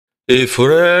A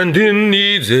friend in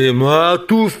need, a mouth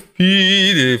to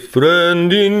feed, a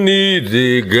friend in need,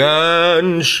 a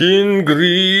ganchen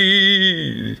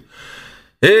greed.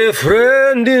 A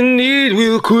friend in need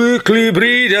will quickly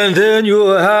breed, and then you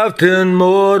have 10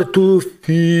 more to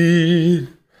feed.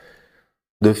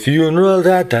 The funeral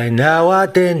that I now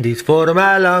attend is for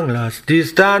my long-lost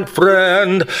distant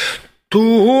friend, to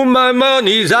whom my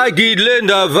monies I did lend,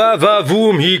 of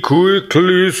whom he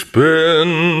quickly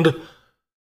spend.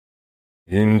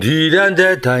 Indeed, and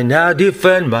that I now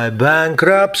defend my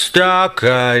bankrupt stock,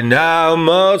 I now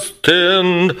must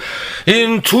tend.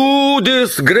 Into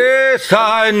disgrace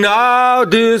I now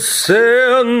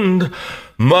descend.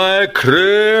 My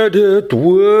credit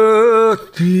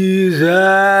worth is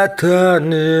at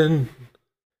an end.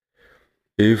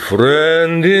 A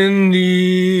friend in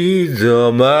need,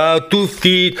 a mouth to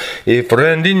feed. A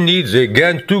friend in need, a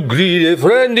gang to greet. A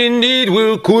friend in need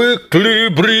will quickly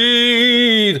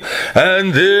breed,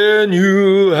 and then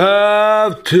you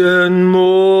have 10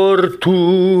 more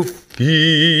to feed.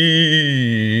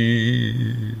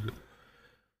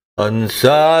 On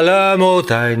solemn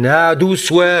oath I now do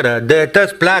swear, a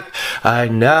debtor's plaque I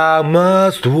now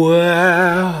must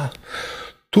wear.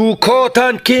 To court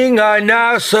and king I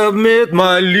now submit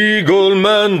my legal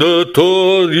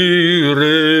mandatory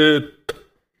writ.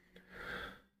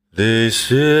 They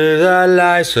say that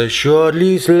lies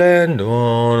assuredly land,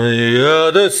 on the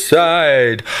other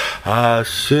side our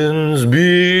sins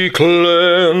be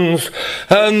cleansed,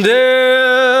 and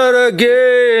there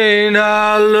again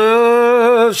our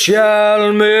love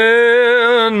shall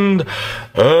mend,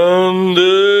 and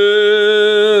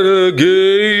there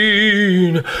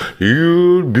again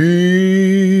you'll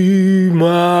be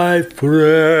my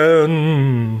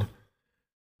friend.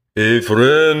 A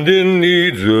friend in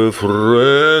need, a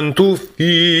friend to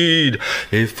feed.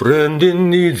 A friend in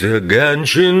need, a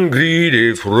ganchen greed.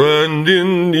 A friend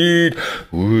in need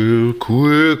will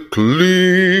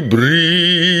quickly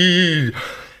breed,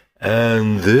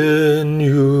 and then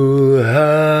you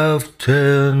have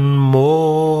 10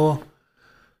 more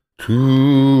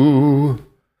to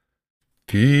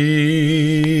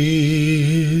feed.